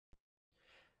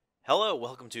Hello,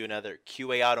 welcome to another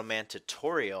QA-Automan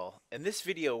tutorial. In this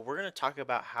video, we're going to talk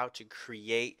about how to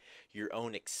create your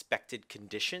own expected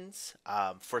conditions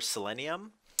for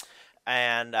Selenium.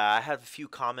 And I have a few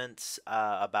comments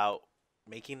about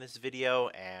making this video,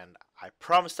 and I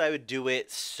promised I would do it,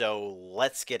 so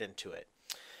let's get into it.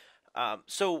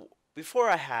 So before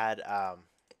I had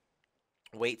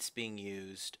weights being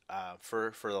used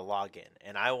for the login,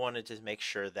 and I wanted to make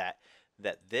sure that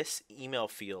this email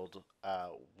field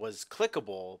was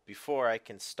clickable before I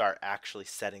can start actually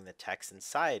setting the text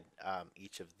inside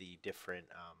each of the different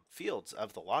fields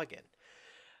of the login.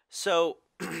 So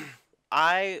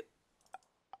I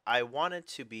I wanted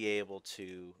to be able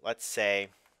to, let's say,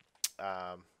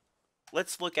 um,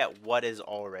 let's look at what is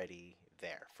already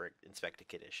there for inspected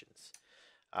conditions.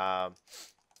 Um,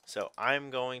 so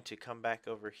I'm going to come back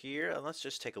over here and let's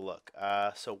just take a look.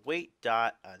 So wait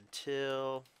dot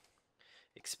until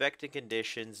expected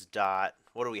conditions dot,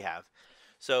 what do we have?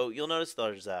 So you'll notice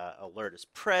there's alert is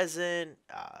present,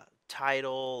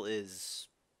 title is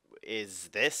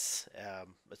this,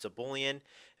 it's a boolean.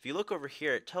 If you look over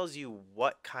here, it tells you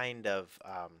what kind of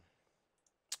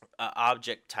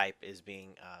object type is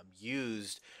being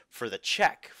used for the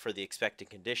check for the expected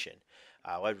condition.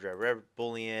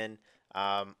 Boolean.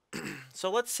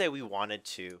 So let's say we wanted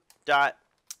to dot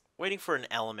waiting for an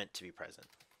element to be present.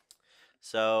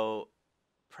 So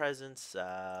presence,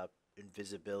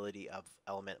 invisibility of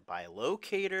element by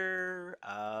locator.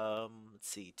 Let's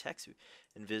see, text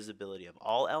invisibility of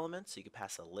all elements. So you could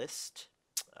pass a list.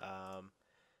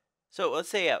 So let's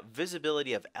say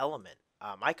visibility of element.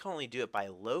 I can only do it by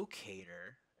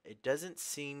locator. It doesn't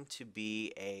seem to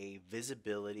be a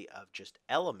visibility of just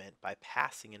element by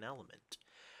passing an element.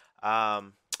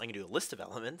 I can do a list of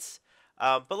elements,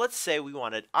 but let's say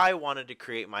I wanted to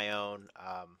create my own,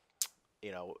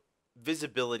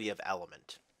 visibility of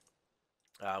element.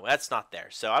 That's not there,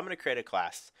 so I'm going to create a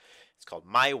class. It's called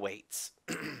myWeights,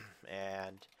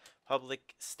 and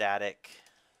public static,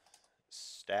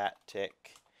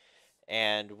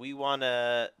 and we want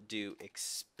to do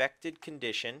expected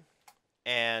condition,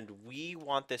 and we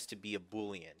want this to be a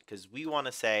boolean because we want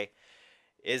to say,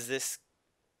 is this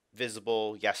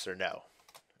visible, yes or no?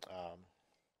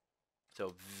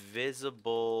 So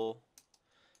visible,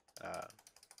 uh,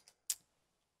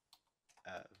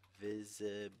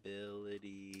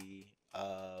 visibility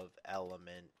of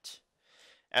element.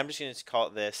 I'm just going to call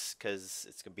it this because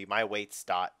it's going to be my weights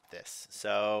dot this.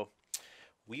 So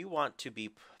we want to be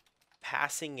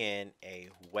passing in a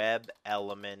web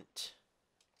element.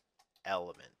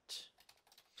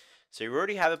 So you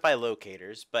already have it by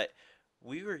locators, but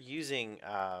we're using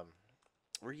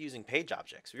page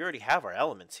objects. We already have our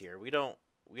elements here. We don't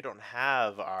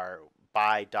have our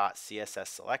by.css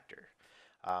selector.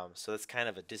 So that's kind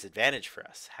of a disadvantage for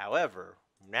us. However,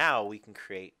 now we can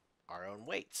create our own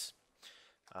weights.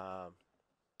 Let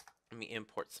me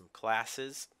import some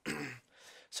classes.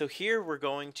 So here we're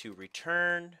going to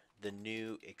return the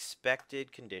new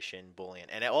expected condition boolean,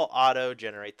 and it will auto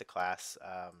generate the class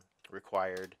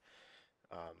required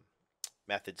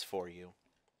methods for you.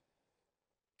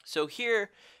 So here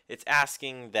it's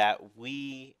asking that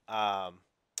we have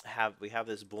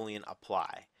this boolean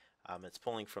apply. It's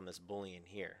pulling from this boolean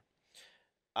here,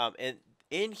 and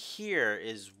in here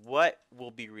is what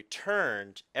will be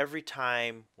returned every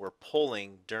time we're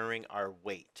pulling during our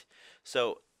wait.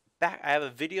 So I have a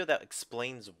video that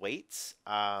explains weights,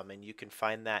 and you can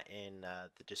find that in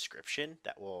the description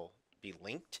that will be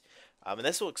linked, and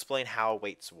this will explain how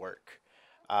weights work.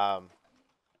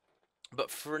 But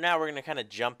for now, we're going to kind of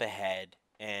jump ahead,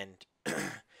 and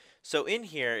so in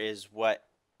here is what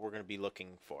we're going to be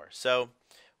looking for. So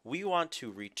we want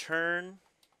to return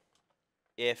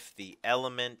if the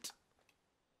element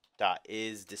dot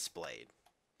is displayed.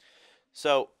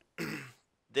 So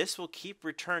this will keep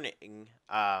returning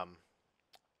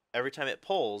every time it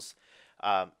pulls,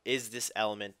 is this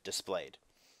element displayed?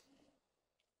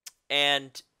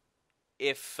 And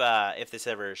if this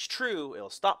ever is true,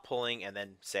 it'll stop pulling and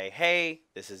then say, hey,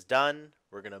 this is done.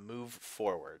 We're going to move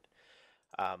forward.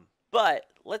 But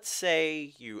let's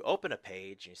say you open a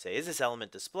page and you say, is this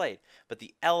element displayed? But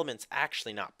the element's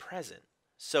actually not present.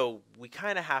 So we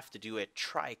kind of have to do a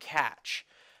try catch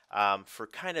for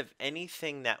kind of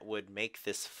anything that would make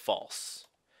this false.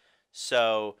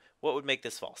 So what would make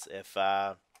this false? If,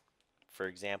 for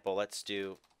example, let's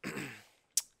do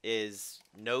is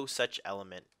no such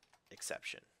element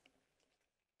exception.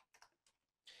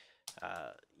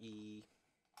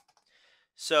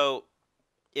 So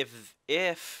if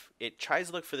it tries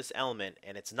to look for this element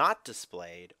and it's not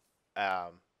displayed,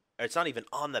 or it's not even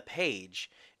on the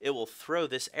page, it will throw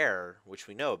this error, which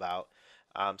we know about,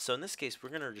 So in this case, we're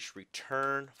going to just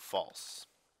return false,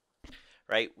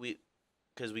 right?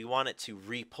 Because we want it to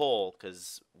repull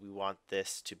because we want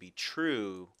this to be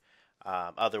true.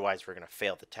 Otherwise, we're going to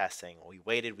fail the test saying, well, we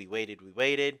waited, we waited, we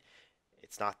waited.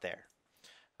 It's not there.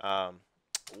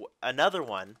 Another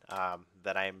one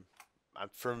that I'm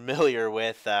familiar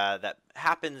with that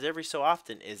happens every so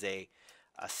often is a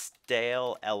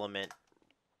stale element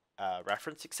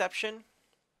reference exception.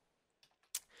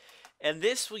 And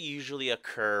this will usually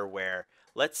occur where,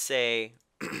 let's say,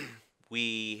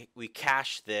 we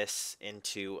cache this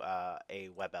into a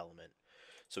web element.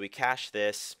 So we cache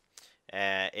this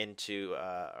into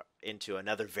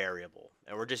another variable,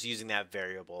 and we're just using that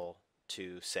variable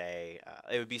to say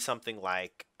it would be something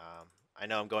like I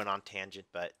know I'm going on tangent,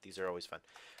 but these are always fun.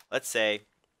 Let's say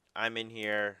I'm in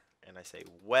here and I say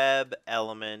web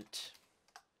element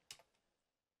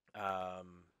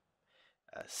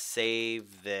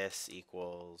save this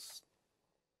equals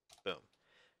boom,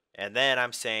 and then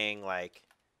I'm saying like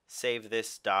save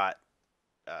this dot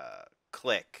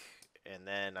click, and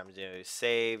then I'm going to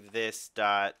save this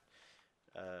dot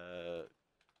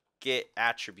get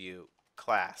attribute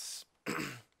class.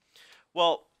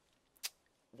 Well,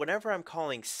 whenever I'm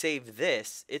calling save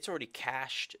this, it's already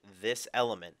cached this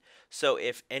element. So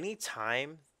if any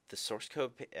time the source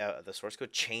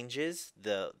code changes,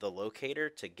 the locator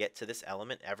to get to this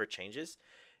element ever changes,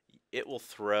 it will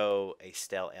throw a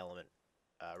stale element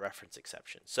reference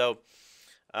exception. So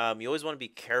you always want to be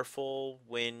careful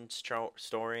when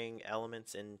storing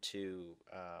elements into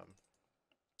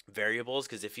variables,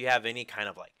 because if you have any kind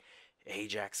of like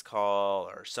Ajax call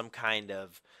or some kind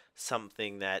of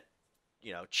something that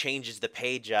changes the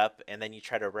page up, and then you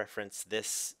try to reference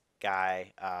this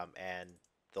guy and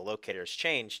the locator has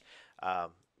changed,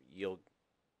 you'll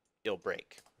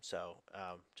break. So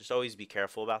just always be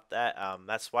careful about that.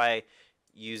 That's why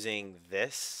using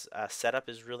this setup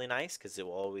is really nice, because it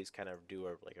will always kind of do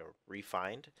a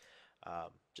refind.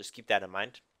 Just keep that in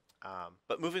mind.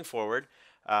 But moving forward,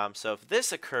 so if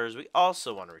this occurs, we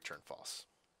also want to return false.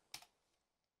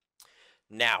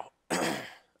 Now,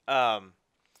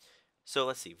 so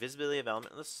let's see, visibility of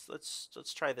element.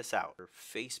 Let's try this out.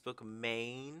 Facebook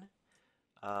main.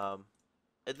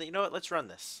 You know what? Let's run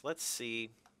this. Let's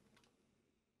see.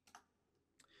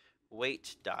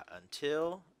 Wait dot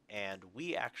until, and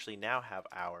we actually now have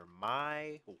our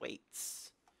my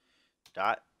weights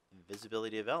dot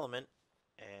visibility of element,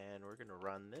 and we're gonna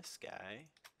run this guy.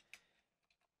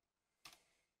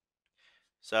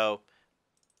 So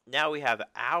now we have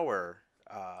our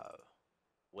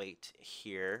weight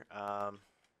here.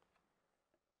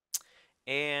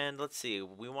 And let's see,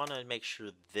 we want to make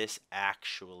sure this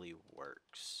actually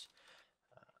works.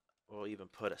 We'll even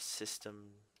put a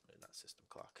system, not system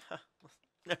clock.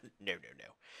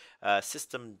 no.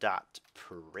 System dot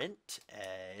print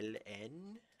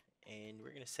ln, and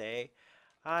we're gonna say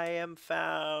I am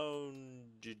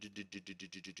found.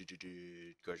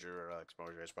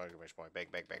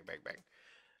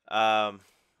 Bang.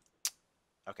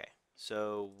 Okay,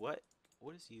 so what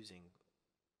is using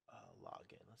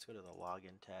login? Let's go to the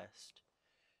login test.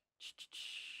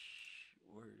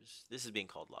 This is being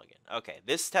called login. Okay,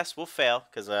 this test will fail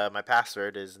because my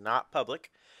password is not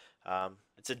public.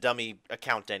 It's a dummy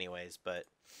account anyways, but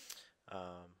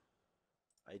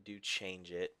I do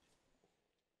change it.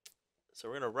 So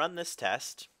we're going to run this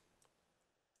test.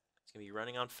 It's going to be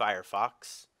running on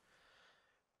Firefox.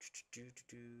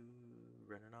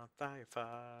 Running on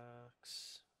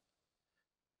Firefox.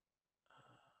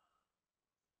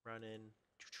 Running.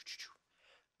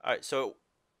 All right, so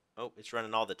it's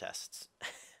running all the tests.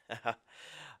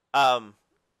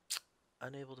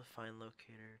 Unable to find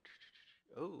locator.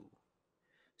 Oh,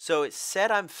 so it said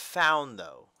I'm found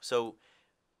though. So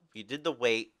we did the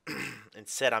wait and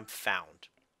said I'm found.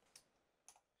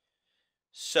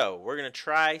 So we're gonna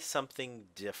try something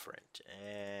different,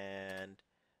 and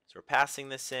so we're passing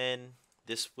this in.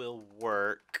 This will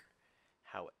work.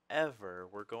 However,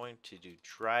 we're going to do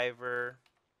driver.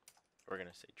 We're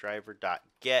gonna say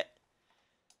driver.get.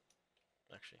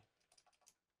 Actually,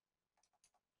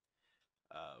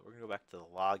 we're gonna go back to the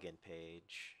login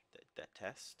page, that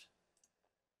test,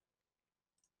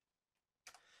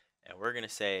 and we're gonna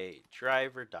say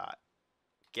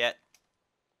driver.get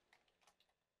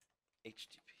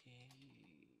http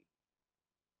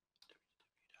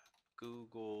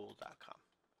www.google.com.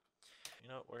 You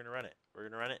know what? We're gonna run it. We're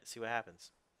gonna run it. See what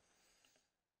happens.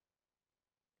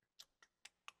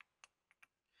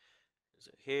 Is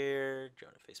it here?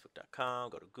 Join at Facebook.com.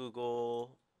 Go to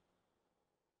Google.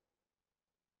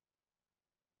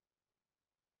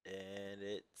 And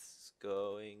it's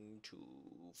going to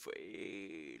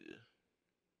fail.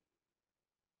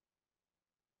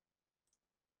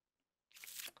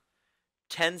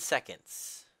 10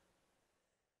 seconds.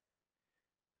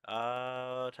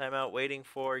 Timeout waiting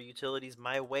for utilities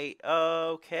my wait.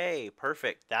 Okay,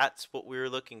 perfect. That's what we were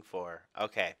looking for.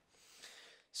 Okay.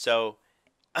 So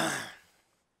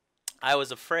I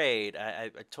was afraid. I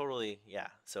totally, yeah.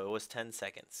 So it was 10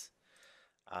 seconds.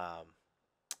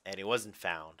 And it wasn't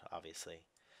found, obviously.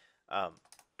 Um,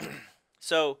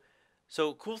 so,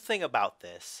 so cool thing about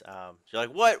this, you're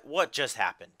like, what just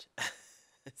happened?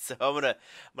 So I'm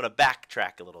gonna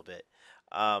backtrack a little bit.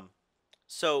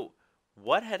 So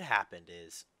what had happened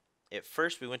is, at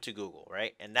first we went to Google,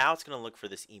 right? And now it's gonna look for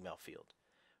this email field.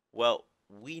 Well,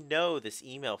 we know this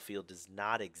email field does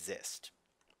not exist,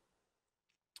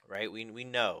 right? We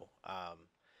know,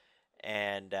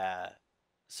 and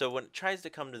so when it tries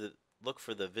to come to the look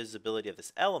for the visibility of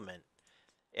this element,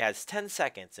 it has 10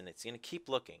 seconds and it's going to keep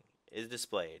looking. Is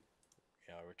displayed.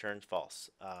 Returns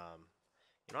false.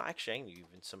 Actually, I can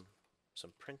even some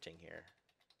printing here.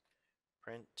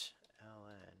 Print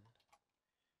ln.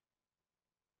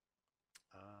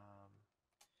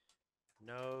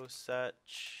 No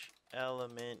such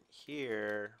element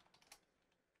here.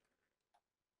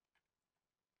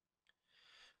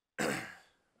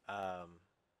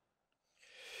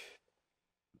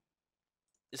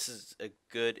 This is a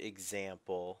good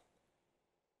example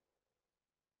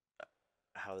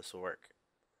how this will work.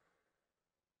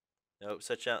 Nope,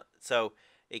 so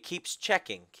it keeps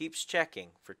checking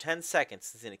for 10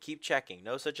 seconds. It's going to keep checking.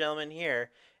 No such element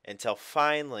here until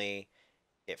finally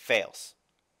it fails.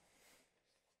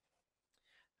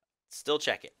 Still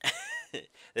checking.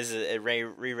 This is it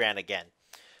reran again.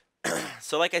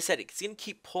 So like I said, it's going to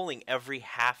keep pulling every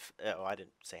half. Oh, I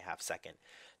didn't say half second.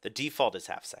 The default is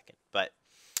half second, but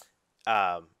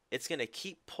it's going to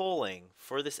keep pulling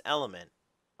for this element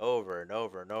over and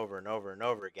over and over and over and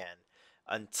over again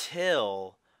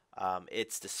until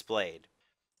it's displayed.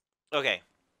 Okay.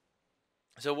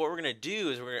 So what we're going to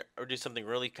do is we're going to do something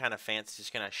really kind of fancy.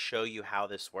 Just going to show you how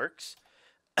this works.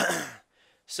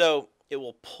 So it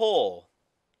will pull,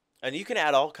 and you can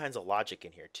add all kinds of logic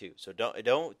in here too. So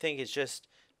don't think it's just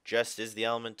is the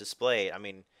element displayed. I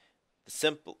mean,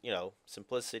 the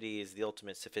simplicity is the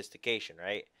ultimate sophistication,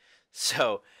 right?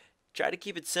 So try to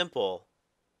keep it simple.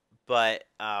 But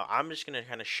I'm just going to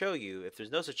kind of show you, if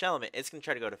there's no such element, it's going to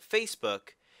try to go to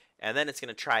Facebook, and then it's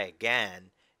going to try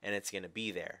again, and it's going to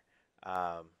be there.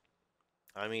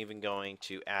 I'm even going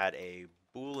to add a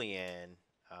Boolean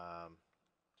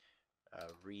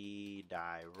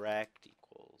redirect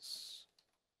equals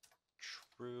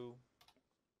true,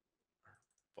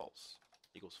 false,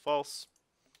 equals false.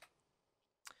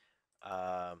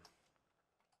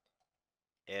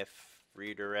 If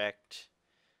redirect,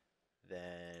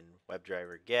 then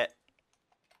WebDriver get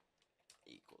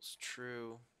equals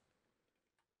true,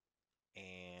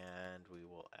 and we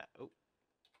will add, oh,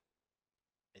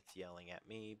 it's yelling at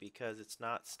me because it's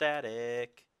not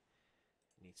static.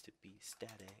 It needs to be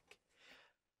static.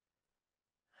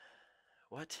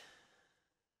 What?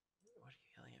 What are you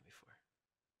yelling at me for?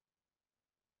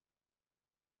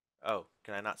 Oh,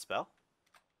 can I not spell?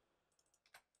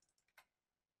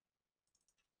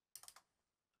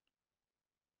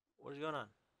 What is going on?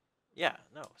 Yeah,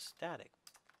 no, static.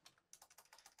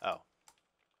 Oh.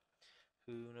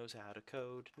 Who knows how to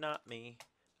code? Not me.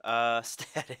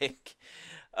 Static.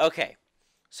 Okay,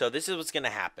 so this is what's going to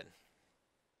happen.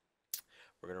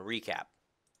 We're going to recap.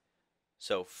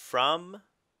 So from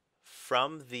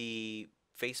the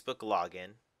Facebook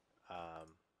login,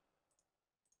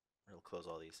 we'll close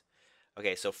all these.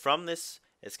 Okay, so from this,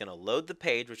 it's going to load the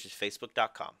page, which is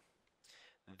facebook.com.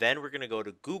 Then we're going to go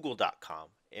to google.com,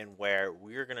 and where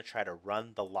we're going to try to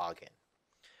run the login.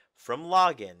 From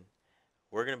login,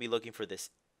 we're going to be looking for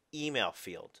this email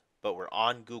field, but we're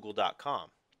on google.com.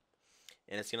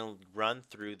 And it's going to run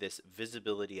through this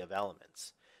visibility of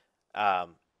elements.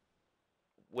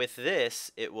 With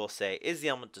this, it will say, is the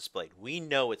element displayed? We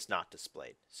know it's not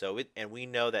displayed. And we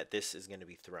know that this is going to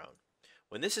be thrown.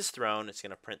 When this is thrown, it's going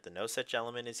to print the no such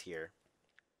element is here.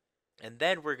 And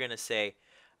then we're going to say,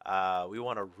 we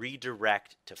want to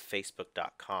redirect to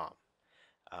facebook.com.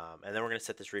 And then we're going to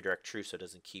set this redirect true so it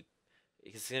doesn't keep,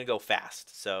 it's going to go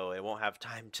fast. So it won't have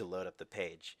time to load up the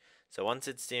page. So once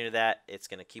it's near that, it's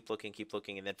going to keep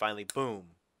looking, and then finally,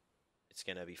 boom, it's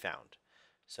going to be found.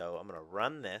 So I'm going to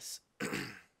run this. And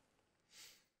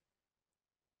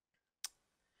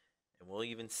we'll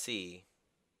even see.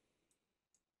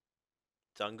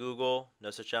 It's on Google, no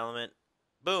such element.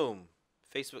 Boom,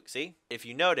 Facebook. See? If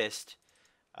you noticed,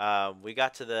 we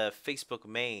got to the Facebook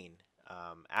main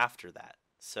after that.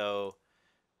 So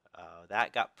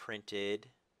that got printed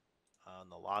on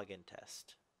the login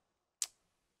test.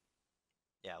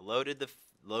 Yeah, loaded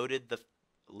loaded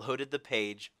the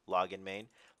page login main,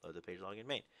 load the page login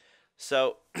main.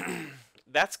 So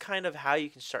that's kind of how you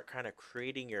can start kind of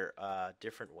creating your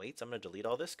different weights. I'm going to delete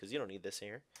all this because you don't need this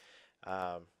here.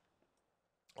 Um,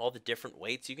 all the different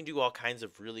weights. You can do all kinds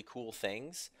of really cool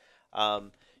things.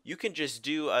 You can just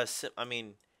do I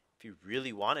mean, if you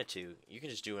really wanted to, you can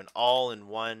just do an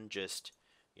all-in-one just,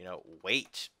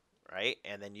 weight, right?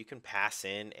 And then you can pass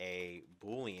in a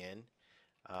Boolean,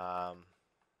 um,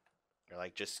 or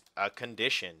like just a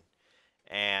condition,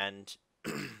 and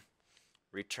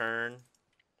return.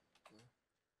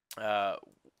 Uh,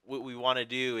 what we want to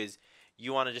do is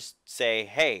you want to just say,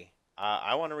 hey,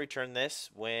 I want to return this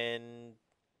when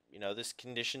this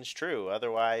condition's true.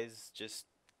 Otherwise,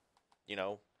 you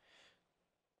know,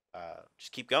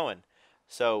 just keep going.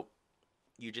 So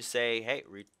you just say, hey,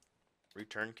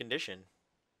 return condition.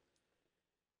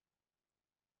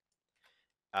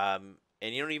 And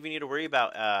you don't even need to worry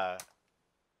about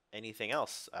anything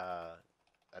else.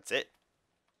 That's it.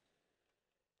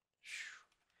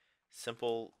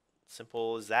 Simple,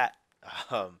 simple as that.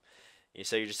 Um,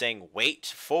 so you're just saying wait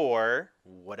for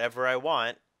whatever I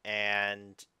want,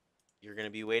 and you're going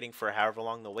to be waiting for however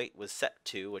long the wait was set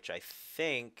to, which I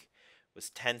think was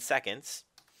 10 seconds.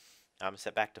 I'm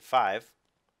set back to 5.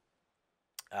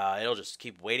 It'll just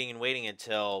keep waiting and waiting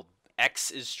until X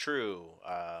is true.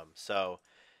 So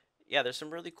yeah, there's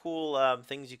some really cool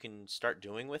things you can start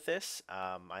doing with this.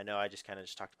 I know I just kind of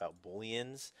just talked about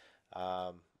booleans.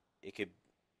 It could,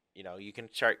 you can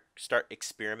start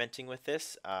experimenting with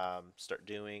this. Start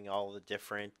doing all the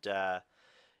different.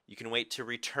 You can wait to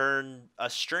return a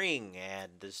string,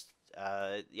 and this,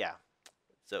 yeah.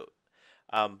 So,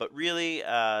 but really,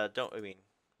 don't. I mean,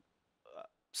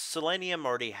 Selenium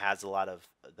already has a lot of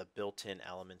the built-in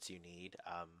elements you need.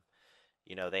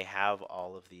 They have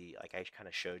all of the, like I kind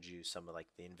of showed you some of like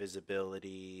the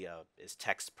invisibility, is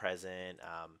text present,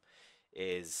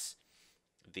 is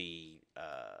the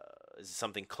is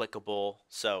something clickable.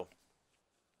 So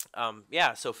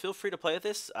yeah, so feel free to play with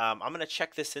this. I'm gonna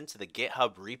check this into the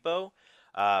GitHub repo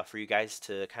for you guys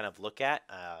to kind of look at.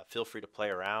 Feel free to play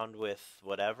around with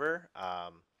whatever.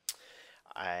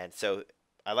 And so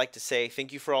I like to say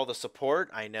thank you for all the support.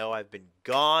 I know I've been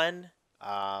gone,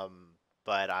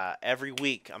 but every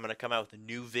week I'm going to come out with a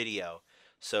new video.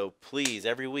 So please,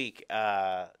 every week,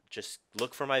 just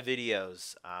look for my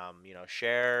videos.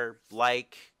 Share,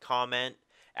 like, comment,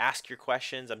 ask your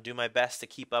questions. I'm doing my best to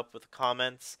keep up with the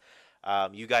comments.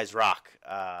 You guys rock.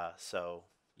 So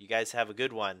you guys have a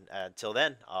good one. Until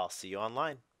then, I'll see you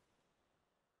online.